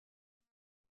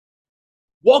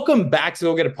Welcome back to the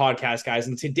Go Get a Podcast, guys.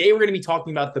 And today we're going to be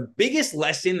talking about the biggest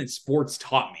lesson that sports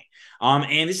taught me.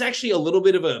 And this is actually a little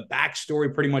bit of a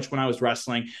backstory, pretty much when I was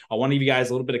wrestling. I want to give you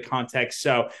guys a little bit of context.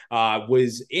 So,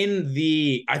 was in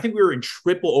I think we were in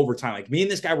triple overtime. Like me and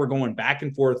this guy were going back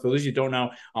and forth. For those of you who don't know,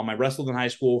 I wrestled in high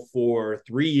school for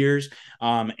 3 years.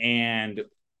 And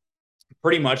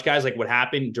pretty much, guys, like what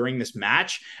happened during this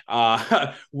match,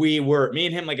 me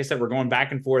and him, like I said, we're going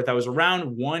back and forth. I was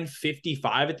around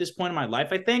 155 at this point in my life,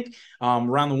 I think,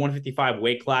 around the 155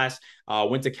 weight class.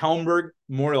 Went to Kellenberg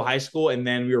Memorial High School, and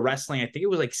then we were wrestling. I think it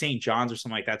was like St. John's or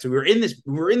something like that. So we were in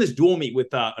this dual meet with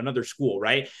another school,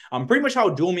 right? Pretty much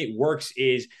how a dual meet works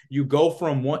is you go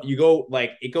from one, you go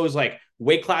like it goes like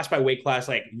weight class by weight class.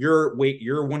 Like your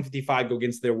 155 goes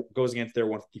against their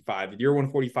 155. Your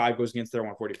 145 goes against their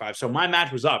 145. So my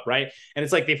match was up, right? And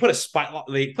it's like they put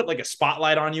like a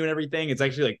spotlight on you and everything. It's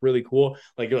actually like really cool.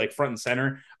 Like you're like front and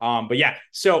center. But yeah,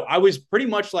 so I was pretty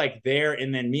much like there,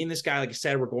 and then me and this guy, like I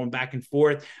said, we're going back and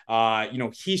forth.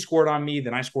 He scored on me,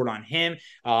 then I scored on him.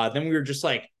 Then we were just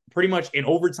like pretty much in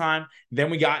overtime. Then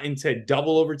we got into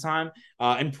double overtime.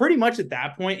 And pretty much at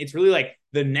that point, it's really like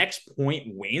the next point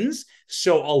wins.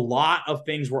 So a lot of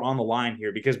things were on the line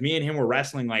here because me and him were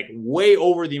wrestling like way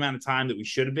over the amount of time that we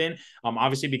should have been.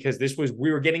 Obviously, because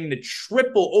we were getting the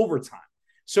triple overtime.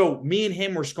 So me and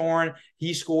him were scoring.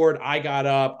 He scored. I got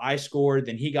up. I scored.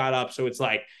 Then he got up. So it's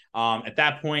like at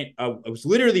that point, I was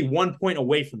literally 1 point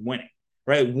away from winning,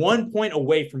 right? 1 point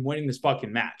away from winning this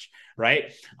fucking match,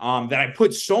 right? That I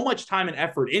put so much time and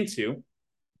effort into.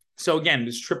 So again,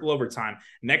 this triple overtime.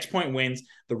 Next point wins.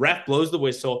 The ref blows the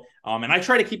whistle, and I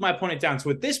try to keep my opponent down.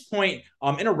 So at this point,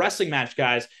 in a wrestling match,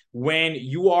 guys, when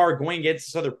you are going against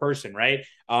this other person, right,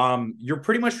 you're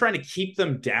pretty much trying to keep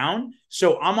them down.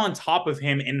 So I'm on top of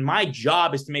him, and my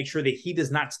job is to make sure that he does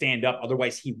not stand up.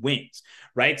 Otherwise, he wins,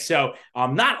 right? So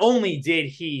not only did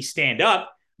he stand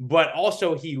up, but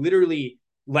also he literally,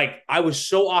 like, I was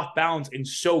so off balance and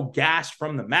so gassed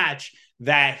from the match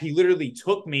that he literally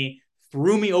took me,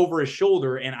 threw me over his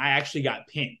shoulder, and I actually got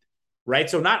pinned, right?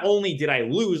 So not only did I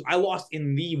lose, I lost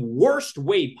in the worst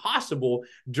way possible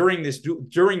during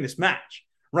this match,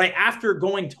 right? After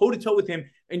going toe-to-toe with him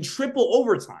in triple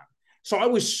overtime. So I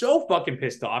was so fucking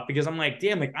pissed off because I'm like,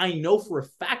 damn, like I know for a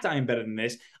fact I am better than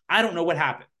this. I don't know what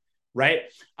happened, right?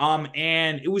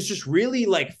 And it was just really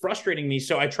like frustrating me.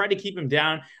 So I tried to keep him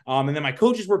down. And then my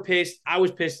coaches were pissed. I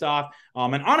was pissed off.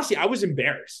 And honestly, I was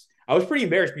embarrassed. I was pretty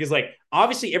embarrassed because like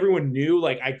obviously everyone knew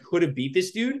like I could have beat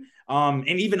this dude. And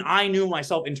even I knew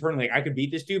myself internally like I could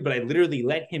beat this dude, but I literally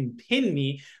let him pin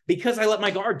me because I let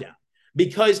my guard down.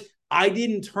 Because I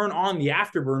didn't turn on the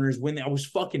afterburners when that was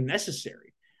fucking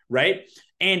necessary, right?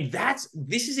 And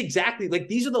this is exactly like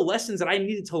these are the lessons that I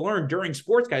needed to learn during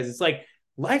sports, guys. It's like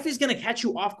life is going to catch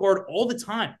you off guard all the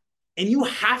time. And you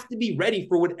have to be ready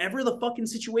for whatever the fucking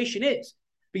situation is.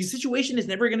 Because the situation is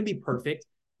never going to be perfect,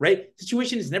 right?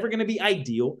 Situation is never going to be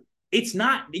ideal. It's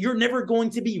not, you're never going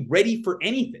to be ready for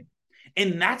anything.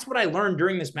 And that's what I learned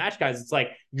during this match, guys. It's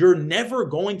like, you're never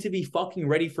going to be fucking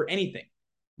ready for anything,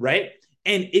 right?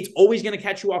 And it's always going to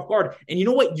catch you off guard. And you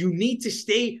know what? You need to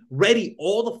stay ready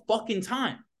all the fucking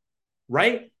time,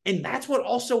 right? And that's what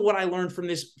I learned from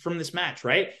this match,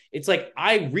 right? It's like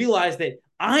I realized that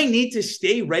I need to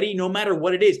stay ready no matter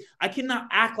what it is. I cannot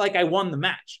act like I won the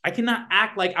match. I cannot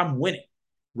act like I'm winning,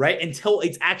 right? Until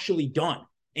it's actually done,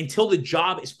 until the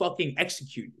job is fucking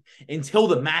executed, until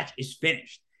the match is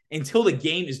finished, until the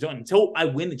game is done, until I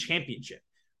win the championship,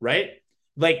 right?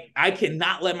 Like I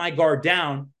cannot let my guard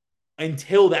down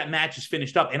until that match is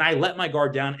finished up. And I let my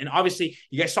guard down. And obviously,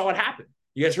 you guys saw what happened.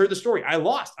 You guys heard the story. I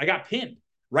lost. I got pinned,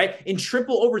 right? In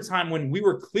triple overtime, when we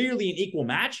were clearly an equal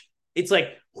match, it's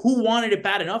like, who wanted it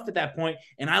bad enough at that point?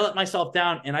 And I let myself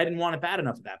down, and I didn't want it bad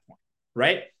enough at that point,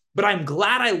 right? But I'm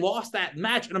glad I lost that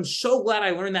match, and I'm so glad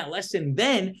I learned that lesson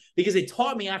then because it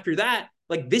taught me after that,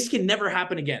 like, this can never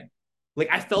happen again. Like,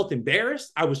 I felt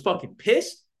embarrassed. I was fucking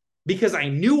pissed because I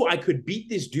knew I could beat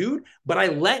this dude, but I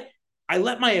let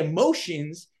my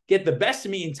emotions get the best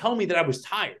of me and tell me that I was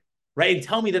tired, right? And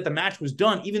tell me that the match was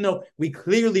done, even though we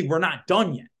clearly were not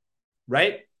done yet,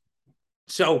 right?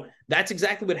 So that's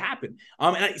exactly what happened.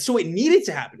 So it needed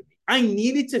to happen to me. I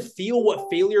needed to feel what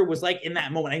failure was like in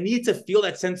that moment. I needed to feel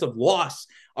that sense of loss.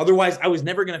 Otherwise, I was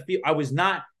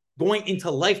not going into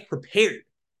life prepared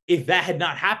if that had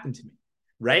not happened to me,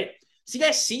 right? So you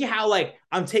guys see how like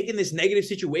I'm taking this negative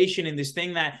situation and this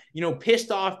thing that,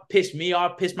 pissed me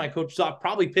off, pissed my coaches off,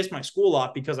 probably pissed my school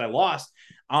off because I lost.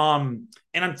 And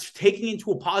I'm taking it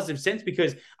into a positive sense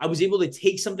because I was able to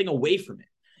take something away from it.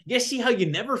 You guys see how you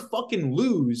never fucking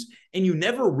lose and you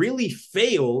never really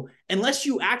fail unless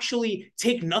you actually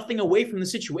take nothing away from the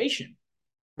situation,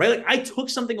 right? Like I took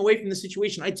something away from the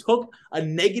situation. I took a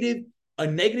negative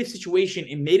situation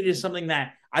and made it into something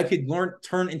that I could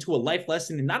turn into a life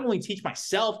lesson, and not only teach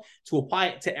myself to apply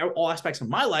it to all aspects of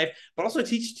my life, but also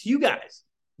teach it to you guys,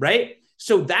 right?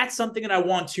 So that's something that I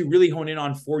want to really hone in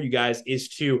on for you guys, is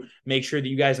to make sure that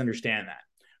you guys understand that,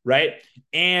 right?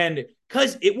 And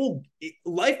because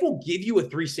life will give you a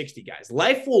 360, guys.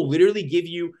 Life will literally give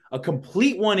you a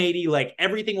complete 180. Like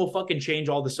everything will fucking change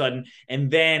all of a sudden.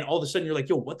 And then all of a sudden you're like,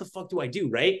 yo, what the fuck do I do,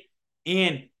 right?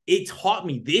 And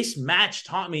this match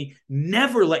taught me,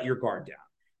 never let your guard down.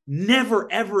 Never,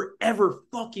 ever, ever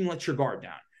fucking let your guard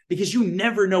down, because you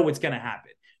never know what's going to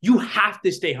happen. You have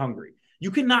to stay hungry.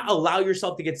 You cannot allow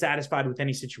yourself to get satisfied with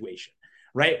any situation,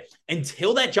 right?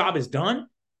 Until that job is done.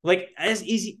 Like as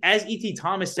E.T.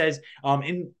 Thomas says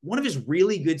in one of his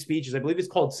really good speeches, I believe it's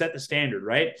called Set the Standard,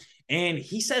 right? And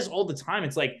he says all the time,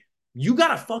 it's like, you got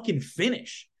to fucking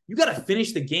finish. You got to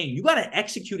finish the game. You got to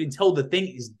execute until the thing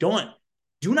is done.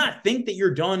 Do not think that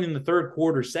you're done in the third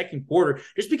quarter, second quarter.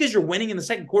 Just because you're winning in the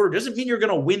second quarter doesn't mean you're going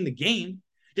to win the game.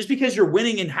 Just because you're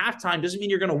winning in halftime doesn't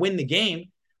mean you're going to win the game,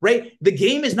 right? The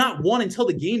game is not won until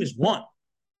the game is won,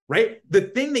 right? The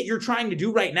thing that you're trying to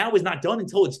do right now is not done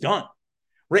until it's done,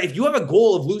 right? If you have a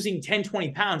goal of losing 10,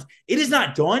 20 pounds, it is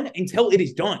not done until it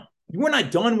is done. You are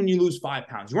not done when you lose 5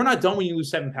 pounds. You are not done when you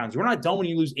lose 7 pounds. You are not done when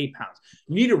you lose 8 pounds.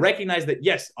 You need to recognize that,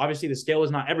 yes, obviously the scale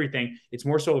is not everything. It's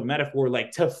more so a metaphor,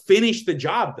 like to finish the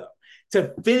job, though,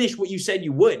 to finish what you said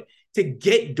you would, to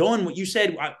get done what you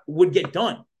said would get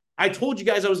done. I told you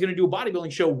guys I was going to do a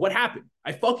bodybuilding show. What happened?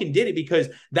 I fucking did it because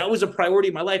that was a priority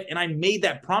in my life, and I made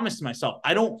that promise to myself.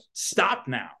 I don't stop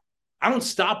now. I don't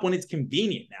stop when it's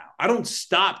convenient now. I don't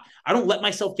stop. I don't let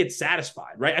myself get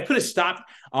satisfied, right? I could have stopped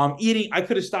eating. I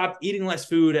could have stopped eating less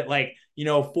food at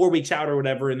 4 weeks out or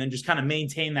whatever, and then just kind of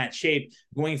maintain that shape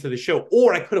going into the show.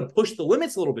 Or I could have pushed the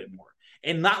limits a little bit more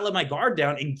and not let my guard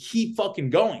down and keep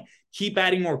fucking going. Keep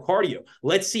adding more cardio.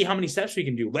 Let's see how many steps we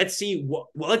can do. Let's see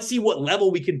what level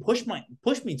we can push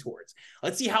me towards.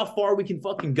 Let's see how far we can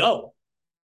fucking go.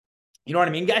 You know what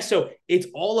I mean, guys? So it's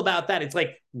all about that. It's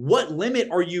like, what limit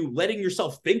are you letting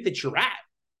yourself think that you're at?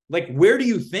 Like, where do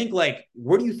you think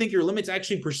your limits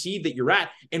actually perceive that you're at?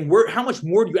 And how much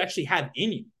more do you actually have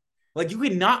in you? Like, you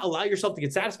could not allow yourself to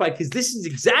get satisfied, because this is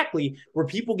exactly where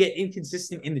people get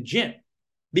inconsistent in the gym,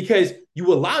 because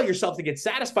you allow yourself to get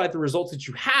satisfied with the results that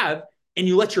you have and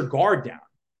you let your guard down,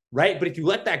 right? But if you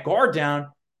let that guard down,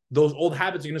 those old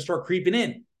habits are going to start creeping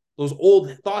in. Those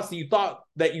old thoughts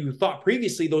that you thought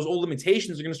previously, those old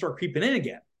limitations are going to start creeping in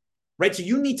again, right? So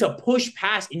you need to push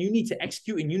past, and you need to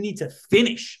execute, and you need to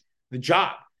finish the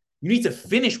job. You need to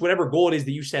finish whatever goal it is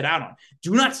that you set out on.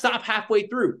 Do not stop halfway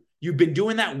through. You've been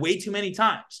doing that way too many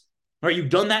times, right? You've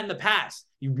done that in the past.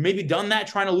 You've maybe done that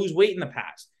trying to lose weight in the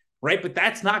past, right? But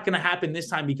that's not going to happen this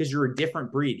time, because you're a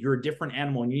different breed. You're a different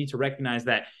animal, and you need to recognize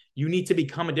that you need to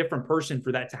become a different person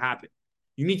for that to happen.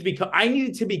 I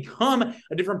needed to become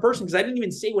a different person, because I didn't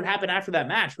even say what happened after that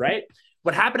match, right?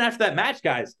 What happened after that match,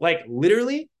 guys? Like,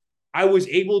 literally, I went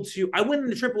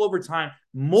into triple overtime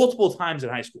multiple times in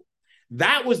high school.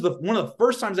 That was one of the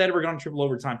first times I'd ever gone to triple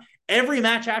overtime. Every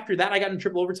match after that I got in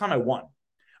triple overtime, I won,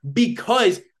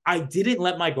 because I didn't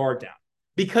let my guard down.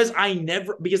 Because I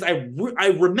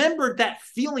remembered that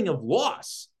feeling of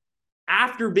loss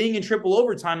after being in triple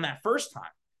overtime that first time.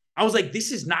 I was like,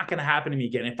 this is not going to happen to me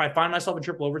again. If I find myself in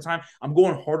triple overtime, I'm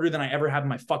going harder than I ever have in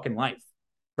my fucking life,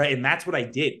 right? And that's what I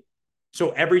did.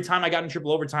 So every time I got in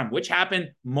triple overtime, which happened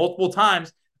multiple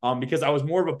times, because I was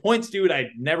more of a points dude, I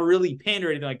never really pinned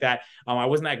or anything like that. I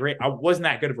wasn't that great. I wasn't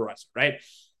that good of a wrestler, right?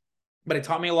 But it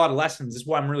taught me a lot of lessons. This is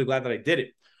why I'm really glad that I did it.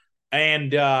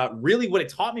 And really what it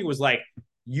taught me was like,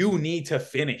 you need to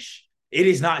finish. It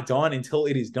is not done until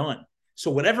it is done. So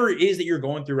whatever it is that you're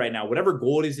going through right now, whatever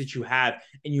goal it is that you have,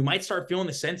 and you might start feeling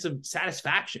the sense of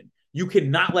satisfaction, you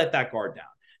cannot let that guard down,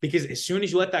 because as soon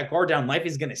as you let that guard down, life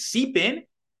is going to seep in,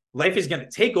 life is going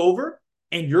to take over,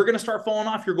 and you're going to start falling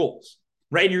off your goals,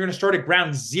 right? And you're going to start at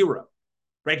ground zero,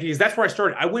 right? Because that's where I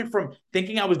started. I went from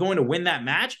thinking I was going to win that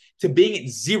match to being at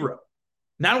zero.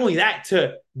 Not only that,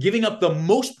 to giving up the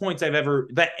most points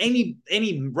that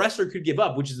any wrestler could give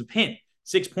up, which is a pin,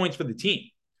 6 points for the team,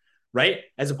 right?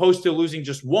 As opposed to losing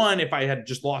just one if I had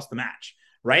just lost the match,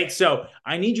 right? So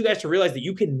I need you guys to realize that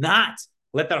you cannot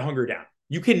let that hunger down.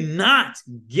 You cannot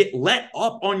get let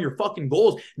up on your fucking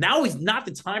goals. Now is not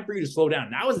the time for you to slow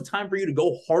down. Now is the time for you to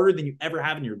go harder than you ever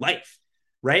have in your life,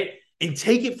 right? And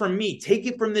take it from me. Take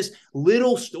it from this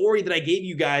little story that I gave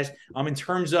you guys in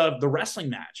terms of the wrestling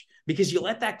match. Because you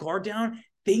let that guard down,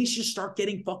 things just start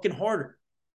getting fucking harder.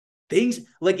 Things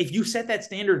like if you set that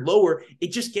standard lower,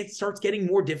 it just starts getting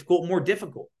more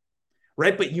difficult,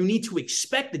 right? But you need to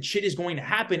expect that shit is going to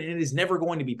happen and it is never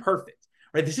going to be perfect,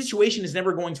 right? The situation is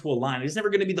never going to align. It's never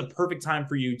going to be the perfect time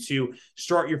for you to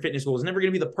start your fitness goals. It's never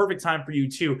going to be the perfect time for you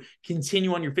to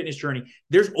continue on your fitness journey.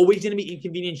 There's always going to be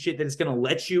inconvenient shit that is going to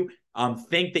let you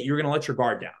think that you're going to let your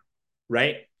guard down,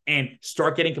 right? And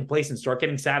start getting complacent, start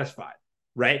getting satisfied,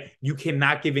 right? You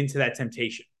cannot give into that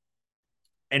temptation.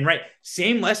 And right,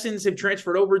 same lessons have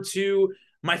transferred over to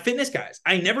my fitness guys.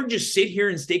 I never just sit here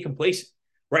and stay complacent,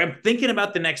 right? I'm thinking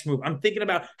about the next move. I'm thinking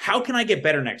about how can I get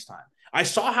better next time? I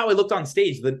saw how I looked on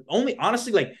stage.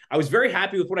 Honestly, like I was very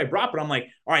happy with what I brought, but I'm like,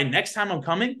 all right, next time I'm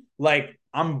coming, like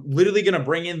I'm literally going to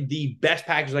bring in the best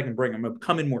package I can bring. I'm going to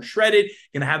come in more shredded,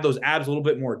 going to have those abs a little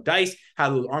bit more diced,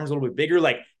 have those arms a little bit bigger.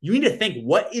 Like you need to think,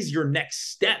 what is your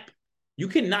next step? You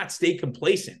cannot stay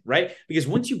complacent, right? Because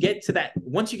once you get to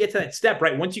that step,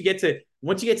 right? Once you get to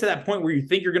that point where you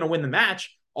think you're going to win the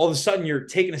match, all of a sudden you're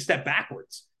taking a step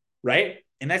backwards, right?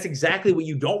 And that's exactly what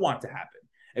you don't want to happen.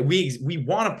 And we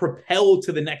want to propel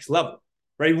to the next level,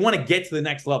 right? We want to get to the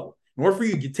next level. In order for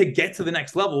you to get to the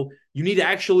next level, you need to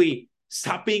actually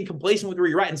stop being complacent with where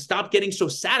you're at and stop getting so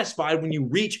satisfied when you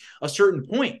reach a certain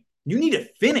point. You need to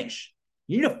finish.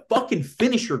 You need to fucking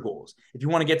finish your goals if you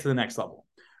want to get to the next level.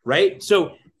 Right?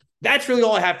 So that's really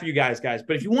all I have for you guys.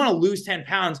 But if you want to lose 10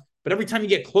 pounds, but every time you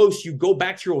get close, you go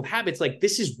back to your old habits, like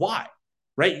this is why,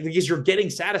 right? Because you're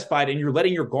getting satisfied and you're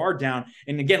letting your guard down.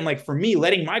 And again, like for me,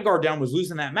 letting my guard down was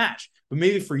losing that match. But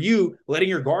maybe for you, letting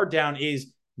your guard down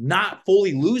is not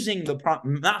fully losing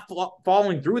not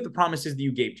following through with the promises that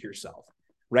you gave to yourself,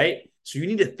 right? So you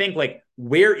need to think like,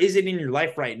 where is it in your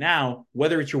life right now?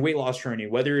 Whether it's your weight loss journey,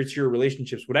 whether it's your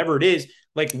relationships, whatever it is,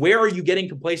 like where are you getting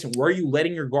complacent? Where are you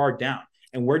letting your guard down?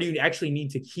 And where do you actually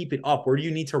need to keep it up? Where do you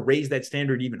need to raise that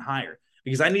standard even higher?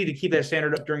 Because I need to keep that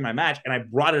standard up during my match. And I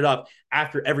brought it up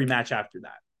after every match after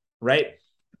that, right?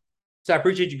 So I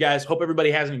appreciate you guys. Hope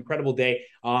everybody has an incredible day.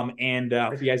 And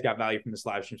hope you guys got value from this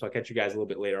live stream. So I'll catch you guys a little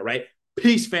bit later, all right?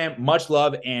 Peace, fam. Much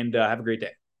love and have a great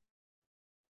day.